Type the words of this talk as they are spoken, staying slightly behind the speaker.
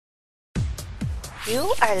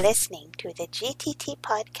You are listening to the GTT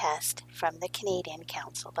podcast from the Canadian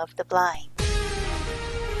Council of the Blind.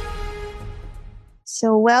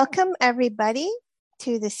 So welcome everybody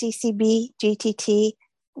to the CCB GTT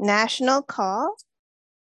National Call.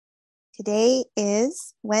 Today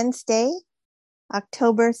is Wednesday,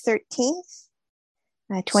 October 13th,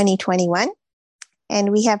 2021.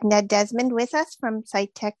 And we have Ned Desmond with us from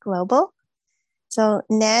SiteTech Global. So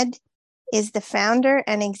Ned is the founder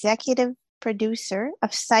and executive producer of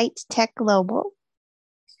SiteTech Global,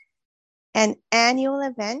 an annual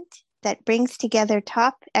event that brings together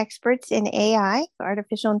top experts in AI,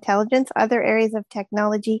 artificial intelligence, other areas of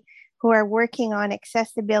technology who are working on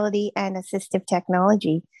accessibility and assistive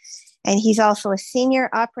technology. And he's also a senior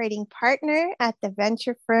operating partner at the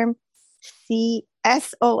venture firm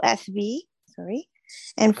SOSV,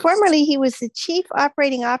 and formerly he was the chief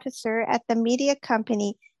operating officer at the media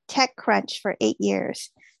company TechCrunch for 8 years.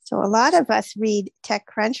 So a lot of us read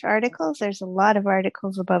TechCrunch articles. There's a lot of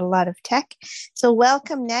articles about a lot of tech. So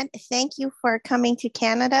welcome, Ned. Thank you for coming to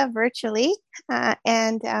Canada virtually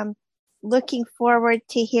and looking forward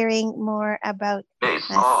to hearing more about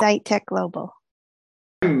SiteTech Global.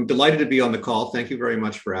 I'm delighted to be on the call. Thank you very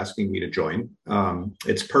much for asking me to join.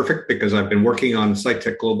 It's perfect because I've been working on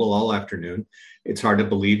SiteTech Global all afternoon. It's hard to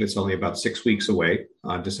believe it's only about 6 weeks away,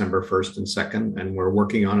 December 1st and 2nd, and we're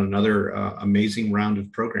working on another amazing round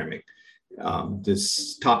of programming.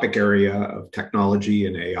 This topic area of technology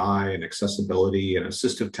and AI and accessibility and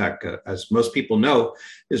assistive tech, as most people know,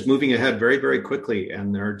 is moving ahead very, very quickly,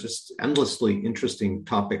 and there are just endlessly interesting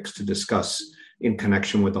topics to discuss in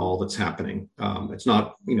connection with all that's happening. It's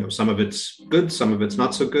not, some of it's good, some of it's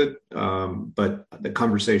not so good, but the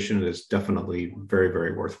conversation is definitely very,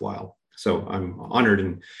 very worthwhile. So I'm honored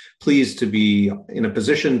and pleased to be in a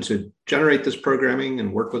position to generate this programming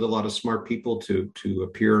and work with a lot of smart people to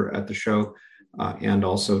appear at the show and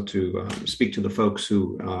also to speak to the folks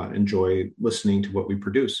who enjoy listening to what we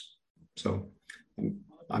produce. So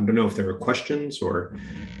I don't know if there are questions or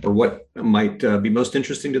what might be most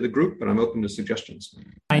interesting to the group, but I'm open to suggestions.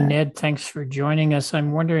 Hi, Ned. Thanks for joining us.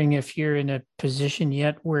 I'm wondering if you're in a position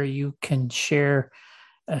yet where you can share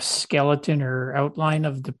a skeleton or outline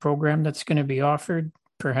of the program that's going to be offered,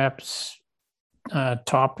 perhaps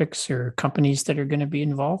topics or companies that are going to be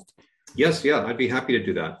involved? Yes, I'd be happy to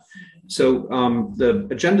do that. So the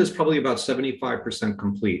agenda is probably about 75%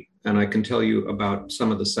 complete, and I can tell you about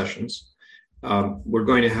some of the sessions. We're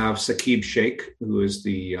going to have Saqib Sheikh, who is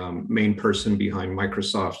the main person behind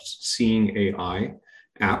Microsoft's Seeing AI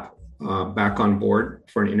app, back on board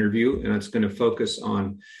for an interview, and it's going to focus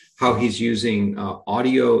on how he's using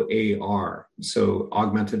audio AR, so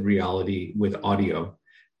augmented reality with audio,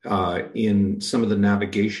 in some of the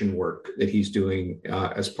navigation work that he's doing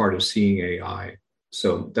as part of Seeing AI.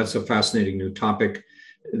 So that's a fascinating new topic.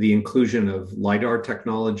 The inclusion of LiDAR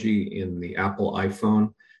technology in the Apple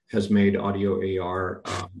iPhone has made audio AR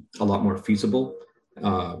a lot more feasible.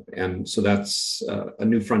 And so that's a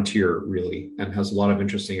new frontier, really, and has a lot of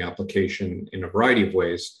interesting application in a variety of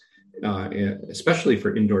ways, especially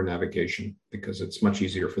for indoor navigation, because it's much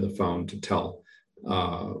easier for the phone to tell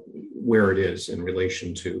where it is in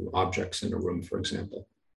relation to objects in a room, for example.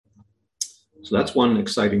 So that's one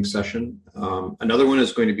exciting session. Another one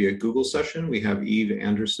is going to be a Google session. We have Eve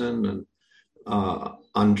Anderson and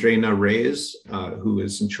Andrena Reyes, who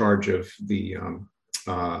is in charge of the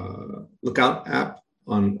Lookout app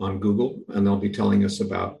on Google, and they'll be telling us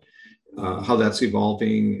about how that's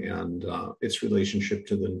evolving and its relationship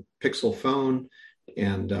to the Pixel phone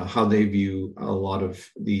and how they view a lot of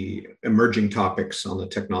the emerging topics on the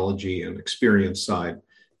technology and experience side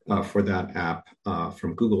for that app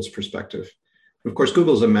from Google's perspective. Of course,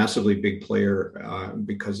 Google's a massively big player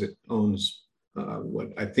because it owns what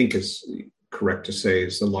I think is correct to say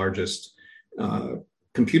is the largest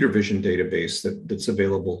computer vision database that's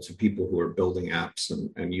available to people who are building apps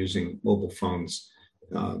and using mobile phones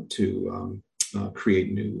to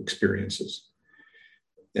create new experiences.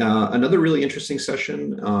 Another really interesting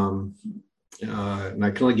session, and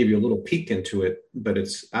I can only give you a little peek into it, but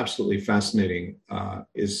it's absolutely fascinating,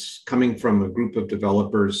 is coming from a group of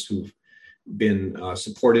developers who've been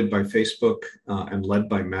supported by Facebook and led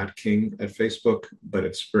by Matt King at Facebook, but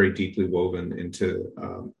it's very deeply woven into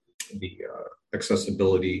the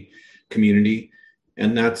accessibility community.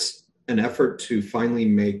 And that's an effort to finally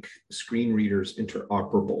make screen readers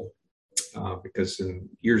interoperable, because in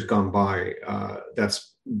years gone by,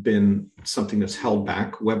 that's been something that's held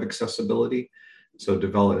back web accessibility. So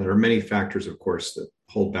there are many factors, of course, that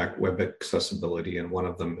hold back web accessibility, and one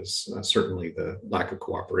of them is certainly the lack of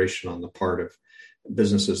cooperation on the part of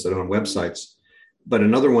businesses that own websites. But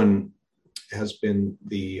another one has been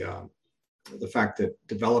the fact that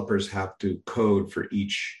developers have to code for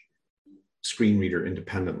each screen reader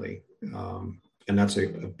independently. And that's a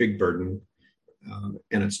big burden.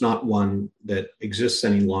 And it's not one that exists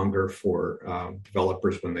any longer for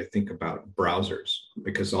developers when they think about browsers,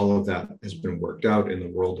 because all of that has been worked out in the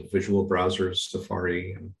world of visual browsers,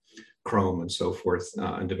 Safari and Chrome and so forth.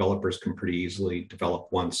 And developers can pretty easily develop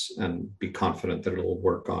once and be confident that it'll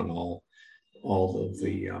work on all of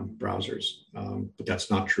the browsers. But that's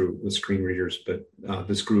not true with screen readers. But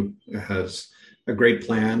this group has a great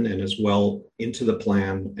plan and is well into the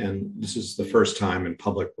plan. And this is the first time in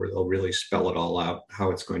public where they'll really spell it all out, how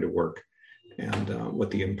it's going to work and what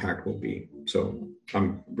the impact will be. So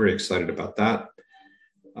I'm very excited about that.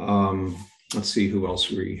 Let's see who else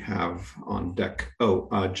we have on deck.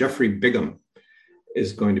 Jeffrey Bigham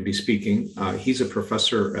is going to be speaking. He's a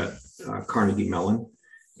professor at Carnegie Mellon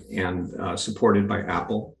and supported by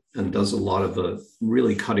Apple, and does a lot of the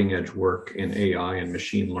really cutting edge work in AI and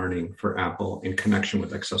machine learning for Apple in connection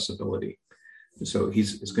with accessibility. So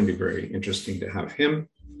it's going to be very interesting to have him.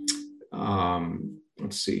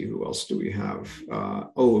 Let's see, who else do we have? And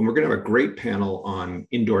we're going to have a great panel on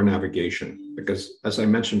indoor navigation, because as I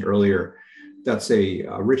mentioned earlier, that's a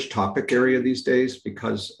rich topic area these days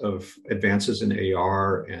because of advances in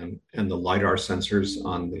AR and the LiDAR sensors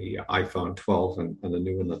on the iPhone 12 and the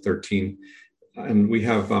new one, the 13. And we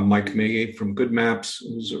have Mike Maye from Good Maps,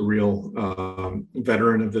 who's a real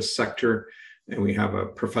veteran of this sector. And we have a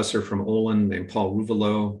professor from Olin named Paul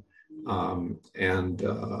Ruvolo.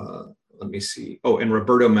 Let me see. And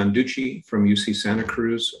Roberto Manducci from UC Santa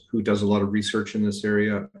Cruz, who does a lot of research in this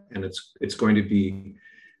area. And it's going to be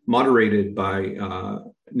moderated by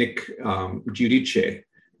Nick Giudice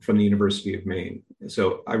from the University of Maine.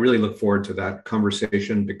 So I really look forward to that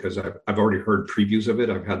conversation because I've already heard previews of it.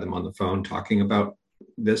 I've had them on the phone talking about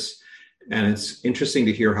this. And it's interesting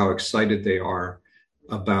to hear how excited they are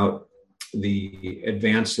about the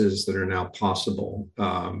advances that are now possible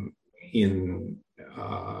in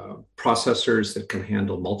processors that can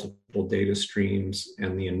handle multiple data streams,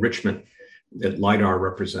 and the enrichment that LiDAR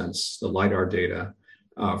represents, the LiDAR data,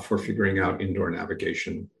 for figuring out indoor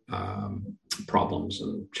navigation problems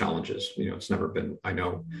and challenges. It's never been, I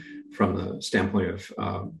know, from the standpoint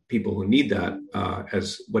of people who need that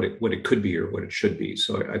as what it could be or what it should be.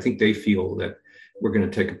 So I think they feel that we're going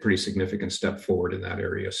to take a pretty significant step forward in that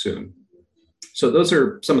area soon. So those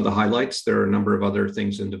are some of the highlights. There are a number of other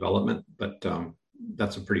things in development, but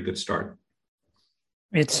that's a pretty good start.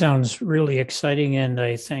 It sounds really exciting, and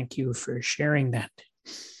I thank you for sharing that.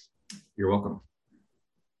 You're welcome.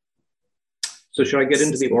 So should I get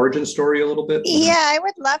into the origin story a little bit? Yeah, I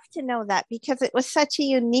would love to know that, because it was such a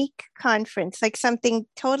unique conference, like something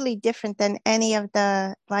totally different than any of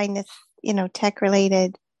the blindness,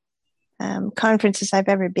 tech-related conferences I've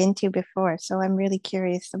ever been to before. So I'm really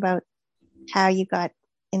curious about how you got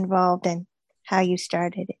involved and how you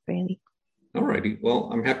started it, really. All righty. Well,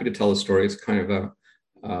 I'm happy to tell a story. It's kind of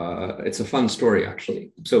it's a fun story,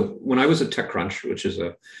 actually. So when I was at TechCrunch, which is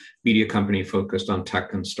a media company focused on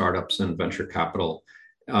tech and startups and venture capital,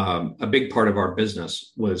 a big part of our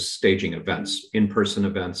business was staging events, in-person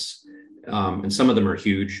events. And some of them are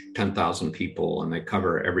huge, 10,000 people, and they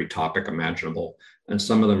cover every topic imaginable. And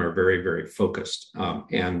some of them are very, very focused.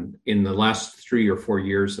 And in the last 3 or 4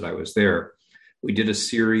 years that I was there, we did a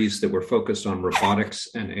series that were focused on robotics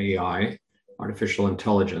and AI, artificial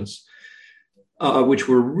intelligence, which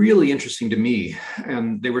were really interesting to me.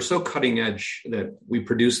 And they were so cutting edge that we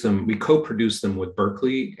co-produced them with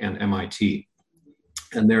Berkeley and MIT.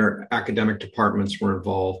 And their academic departments were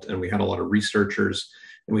involved, and we had a lot of researchers.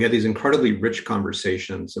 And we had these incredibly rich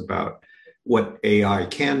conversations about what AI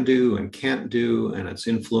can do and can't do, and its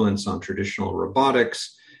influence on traditional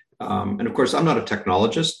robotics. And of course, I'm not a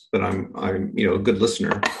technologist, but I'm a good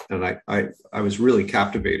listener, and I was really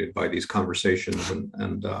captivated by these conversations,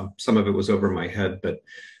 and some of it was over my head, but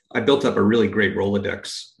I built up a really great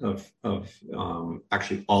Rolodex of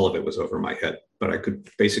actually all of it was over my head, but I could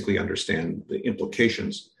basically understand the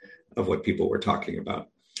implications of what people were talking about,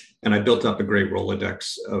 and I built up a great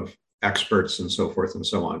Rolodex of experts and so forth and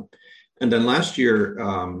so on. And then last year,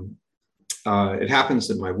 it happens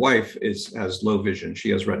that my wife has low vision.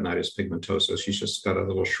 She has retinitis pigmentosa. She's just got a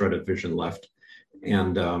little shred of vision left.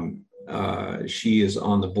 And she is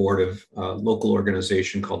on the board of a local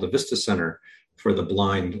organization called the Vista Center for the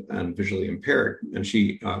Blind and Visually Impaired. And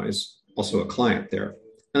she is also a client there.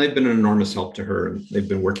 And they've been an enormous help to her. And they've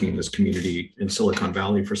been working in this community in Silicon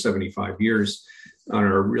Valley for 75 years.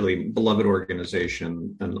 Are a really beloved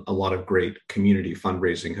organization, and a lot of great community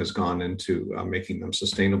fundraising has gone into making them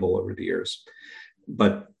sustainable over the years.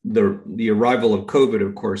 but the arrival of COVID,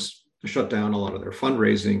 of course, shut down a lot of their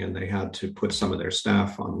fundraising, and they had to put some of their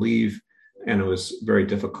staff on leave, and it was very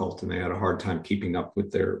difficult, and they had a hard time keeping up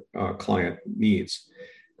with their client needs.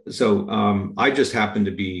 So I just happened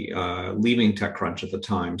to be leaving TechCrunch at the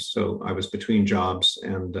time. So I was between jobs,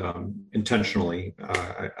 and intentionally,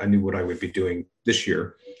 I knew what I would be doing this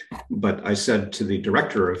year. But I said to the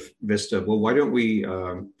director of Vista, well, why don't we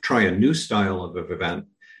try a new style of event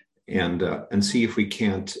and see if we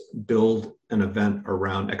can't build an event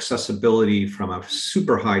around accessibility from a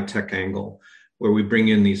super high tech angle, where we bring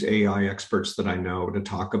in these AI experts that I know to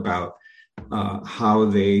talk about how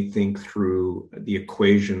they think through the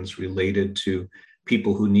equations related to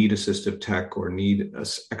people who need assistive tech or need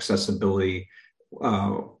accessibility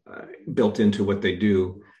built into what they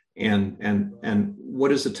do, and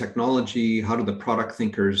what is the technology? How do the product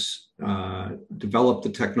thinkers develop the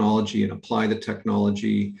technology and apply the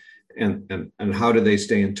technology? And how do they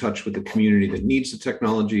stay in touch with the community that needs the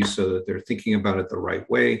technology so that they're thinking about it the right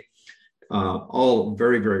way? All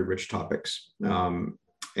very, very rich topics.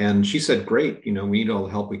 And she said, great, we need all the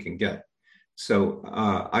help we can get. So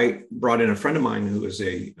I brought in a friend of mine who is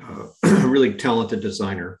a really talented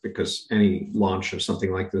designer, because any launch of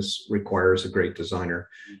something like this requires a great designer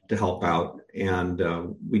to help out. And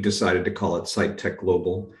we decided to call it Site Tech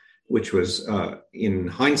Global, which was, in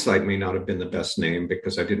hindsight, may not have been the best name,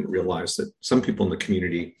 because I didn't realize that some people in the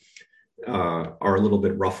community are a little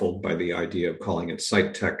bit ruffled by the idea of calling it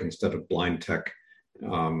Site Tech instead of Blind Tech.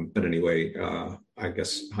 But anyway, I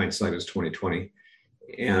guess hindsight is 2020.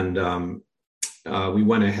 And we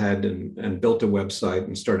went ahead and built a website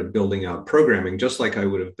and started building out programming, just like I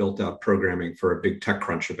would have built out programming for a big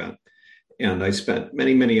TechCrunch event. And I spent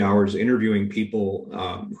many, many hours interviewing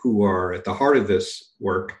people who are at the heart of this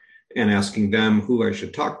work, and asking them who I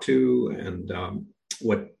should talk to, and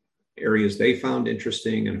what areas they found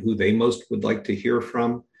interesting, and who they most would like to hear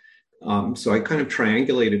from. So I kind of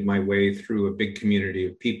triangulated my way through a big community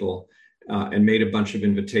of people and made a bunch of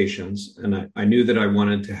invitations. And I knew that I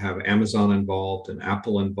wanted to have Amazon involved, and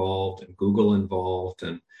Apple involved, and Google involved,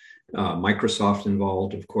 and Microsoft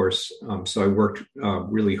involved, of course. So I worked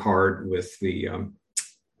really hard with the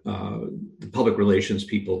public relations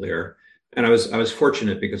people there. And I was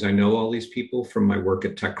fortunate, because I know all these people from my work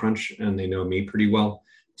at TechCrunch, and they know me pretty well.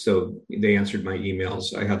 So they answered my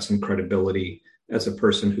emails. I had some credibility as a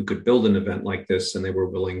person who could build an event like this, and they were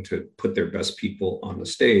willing to put their best people on the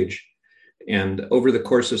stage. And over the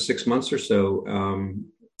course of 6 months or so,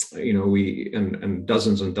 we and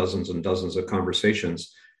dozens and dozens and dozens of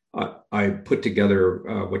conversations, I put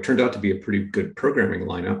together what turned out to be a pretty good programming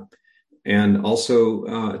lineup. And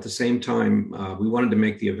also at the same time, we wanted to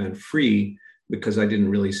make the event free, because I didn't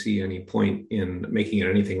really see any point in making it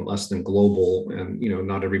anything less than global. And,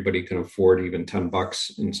 not everybody can afford even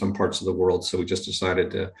 $10 in some parts of the world. So we just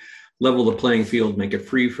decided to level the playing field, make it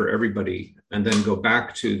free for everybody, and then go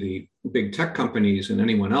back to the big tech companies and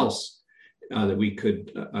anyone else that we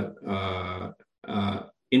could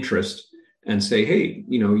interest, and say, hey,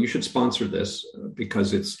 you should sponsor this,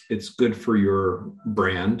 because it's good for your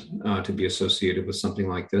brand to be associated with something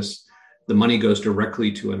like this. The money goes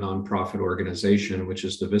directly to a nonprofit organization, which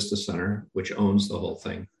is the Vista Center, which owns the whole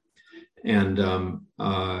thing. And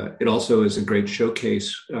it also is a great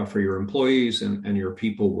showcase for your employees and your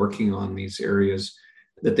people working on these areas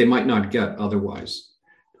that they might not get otherwise.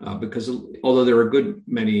 Because although there are a good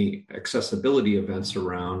many accessibility events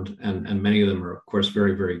around, and many of them are, of course,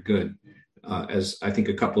 very, very good, as I think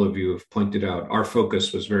a couple of you have pointed out, our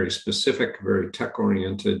focus was very specific, very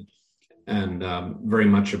tech-oriented, and very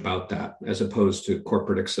much about that, as opposed to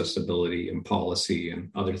corporate accessibility and policy and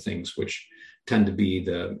other things, which tend to be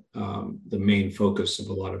the main focus of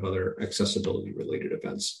a lot of other accessibility-related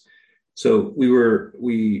events. So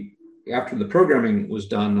we after the programming was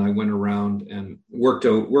done, I went around and worked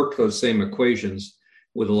those same equations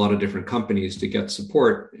with a lot of different companies to get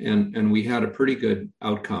support. And we had a pretty good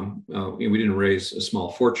outcome. We didn't raise a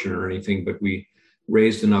small fortune or anything, but we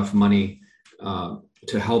raised enough money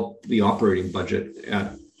to help the operating budget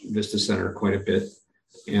at Vista Center quite a bit.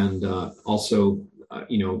 And also,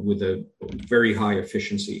 with a very high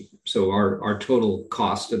efficiency. So our total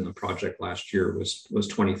cost in the project last year was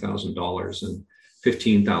 $20,000, and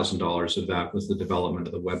 $15,000 of that was the development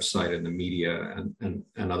of the website and the media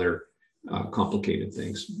and other complicated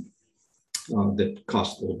things that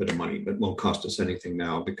cost a little bit of money, but won't cost us anything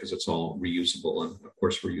now, because it's all reusable. And of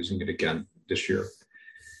course, we're using it again this year.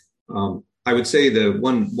 I would say the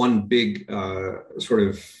one big sort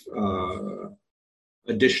of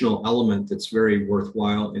additional element that's very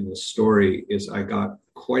worthwhile in this story is I got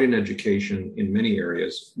quite an education in many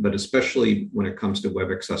areas, but especially when it comes to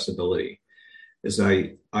web accessibility. As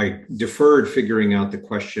I deferred figuring out the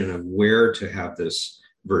question of where to have this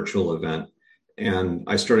virtual event. And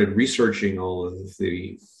I started researching all of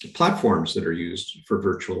the platforms that are used for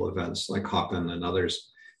virtual events like Hopin and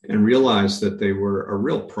others, and realized that they were a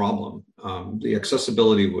real problem. The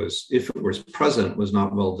accessibility was, if it was present, was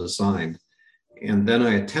not well designed. And then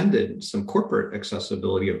I attended some corporate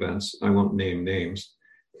accessibility events. I won't name names.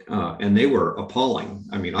 And they were appalling.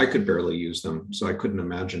 I mean, I could barely use them, so I couldn't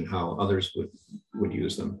imagine how others would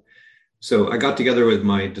use them. So I got together with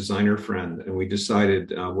my designer friend, and we decided,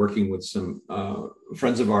 working with some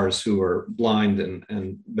friends of ours who are blind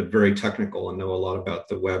but very technical and know a lot about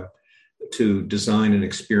the web, to design an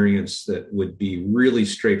experience that would be really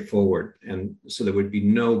straightforward, and so there would be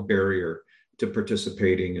no barrier to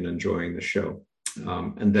participating and enjoying the show.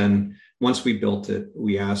 And then once we built it,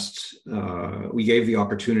 we gave the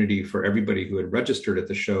opportunity for everybody who had registered at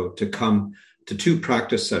the show to come to 2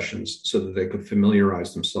 practice sessions so that they could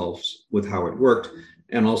familiarize themselves with how it worked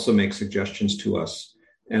and also make suggestions to us.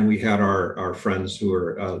 And we had our friends who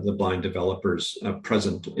are the blind developers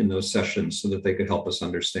present in those sessions so that they could help us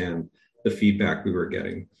understand the feedback we were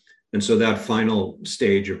getting. And so that final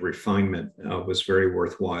stage of refinement was very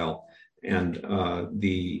worthwhile. And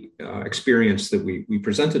the experience that we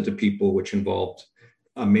presented to people, which involved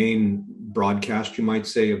a main broadcast, you might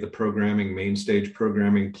say, of the programming, main stage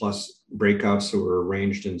programming, plus breakouts that were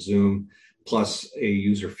arranged in Zoom, plus a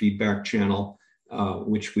user feedback channel,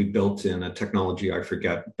 which we built in a technology I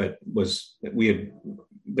forget, but we had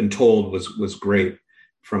been told was great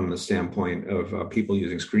from the standpoint of people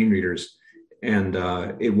using screen readers. And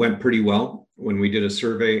it went pretty well. When we did a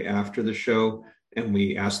survey after the show, and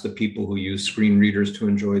we asked the people who use screen readers to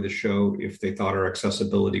enjoy the show if they thought our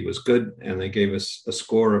accessibility was good, and they gave us a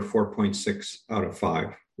score of 4.6 out of 5,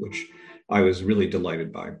 which I was really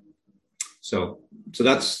delighted by. So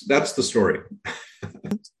that's the story.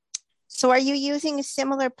 So are you using a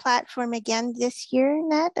similar platform again this year,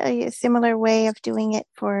 Nat? A similar way of doing it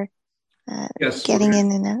for yes, getting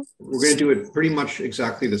in and out? We're going to do it pretty much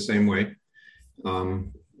exactly the same way.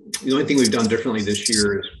 The only thing we've done differently this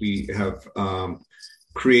year is we have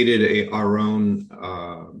created our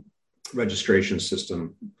own registration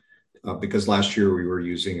system, because last year we were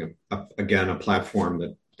using a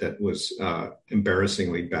platform that was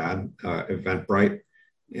embarrassingly bad, Eventbrite,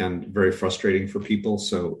 and very frustrating for people.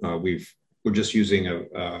 So we're just using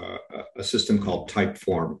a system called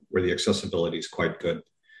Typeform, where the accessibility is quite good,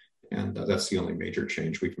 and that's the only major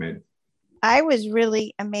change we've made. I was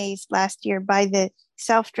really amazed last year by the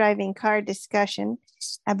self-driving car discussion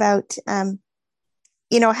about,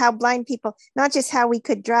 how blind people, not just how we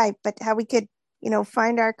could drive, but how we could,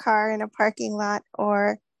 find our car in a parking lot,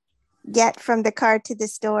 or get from the car to the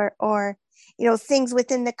store, or, things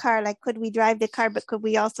within the car, like could we drive the car, but could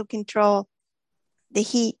we also control the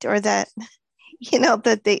heat or the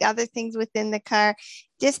other things within the car?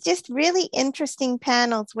 Just really interesting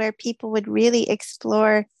panels where people would really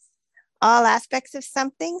explore all aspects of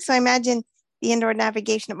something. So I imagine the indoor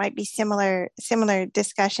navigation, it might be similar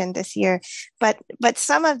discussion this year, but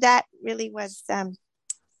some of that really was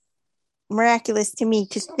miraculous to me,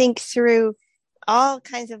 to think through all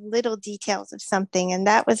kinds of little details of something. And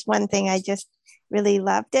that was one thing I just really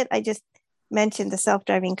loved it. I just mentioned the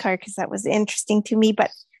self-driving car because that was interesting to me,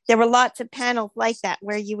 but there were lots of panels like that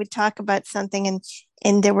where you would talk about something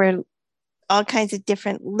and there were all kinds of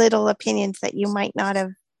different little opinions that you might not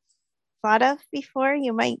have thought of before.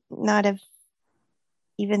 You might not have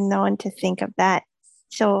even known to think of that.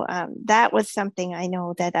 So that was something I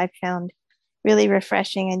know that I found really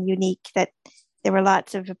refreshing and unique, that there were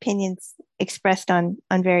lots of opinions expressed on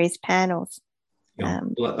various panels. Yeah.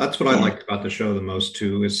 Well, that's what I liked about the show the most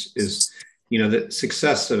too, is the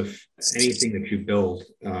success of anything that you build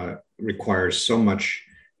requires so much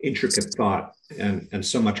intricate thought and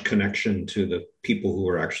so much connection to the people who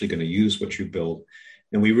are actually going to use what you build.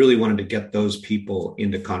 And we really wanted to get those people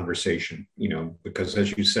into conversation, because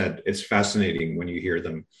as you said, it's fascinating when you hear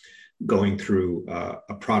them going through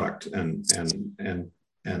a product and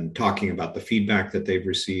talking about the feedback that they've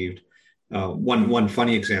received. One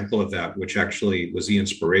funny example of that, which actually was the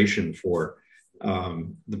inspiration for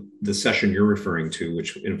the session you're referring to,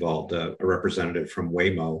 which involved a representative from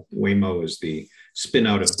Waymo. Waymo is the spin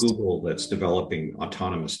out of Google that's developing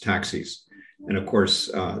autonomous taxis. And of course,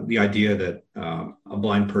 the idea that a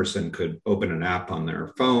blind person could open an app on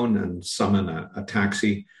their phone and summon a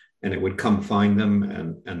taxi, and it would come find them,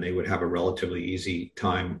 and they would have a relatively easy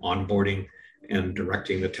time onboarding and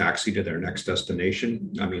directing the taxi to their next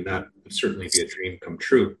destination. I mean, that would certainly be a dream come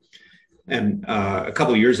true. And a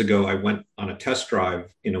couple of years ago, I went on a test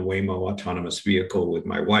drive in a Waymo autonomous vehicle with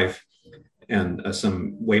my wife and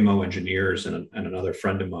some Waymo engineers and another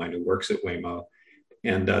friend of mine who works at Waymo.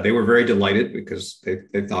 And they were very delighted because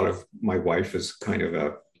they thought of my wife as kind of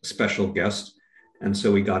a special guest. And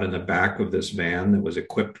so we got in the back of this van that was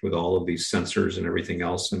equipped with all of these sensors and everything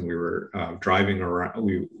else. And we were driving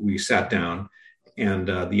around. We sat down, and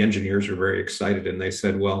the engineers were very excited. And they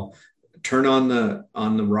said, "Well, turn on the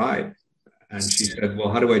ride." And she said,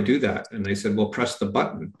 "Well, how do I do that?" And they said, "Well, press the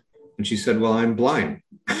button." And she said, "Well, I'm blind."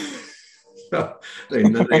 So they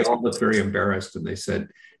all looked very embarrassed, and they said,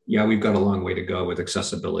 "Yeah, we've got a long way to go with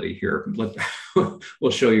accessibility here.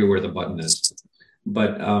 We'll show you where the button is."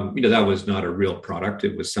 But that was not a real product.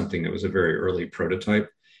 It was something that was a very early prototype.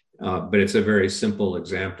 But it's a very simple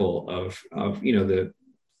example of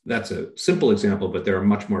that's a simple example, but there are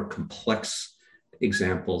much more complex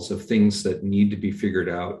examples of things that need to be figured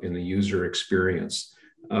out in the user experience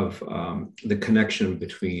of the connection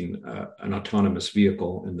between an autonomous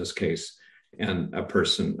vehicle, in this case, and a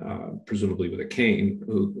person, presumably with a cane,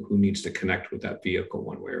 who needs to connect with that vehicle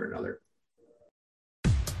one way or another.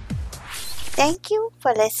 Thank you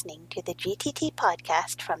for listening to the GTT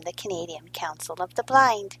podcast from the Canadian Council of the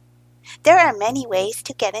Blind. There are many ways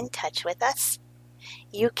to get in touch with us.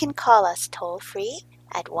 You can call us toll-free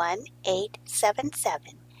at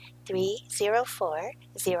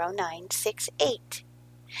 1-877-304-0968.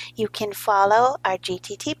 You can follow our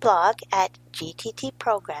GTT blog at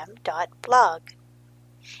gttprogram.blog.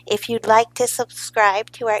 If you'd like to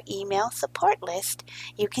subscribe to our email support list,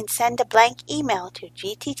 you can send a blank email to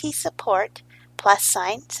gttsupport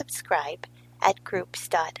 +subscribe at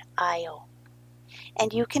groups.io.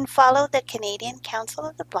 And you can follow the Canadian Council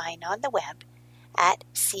of the Blind on the web at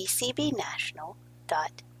ccbnational.ca.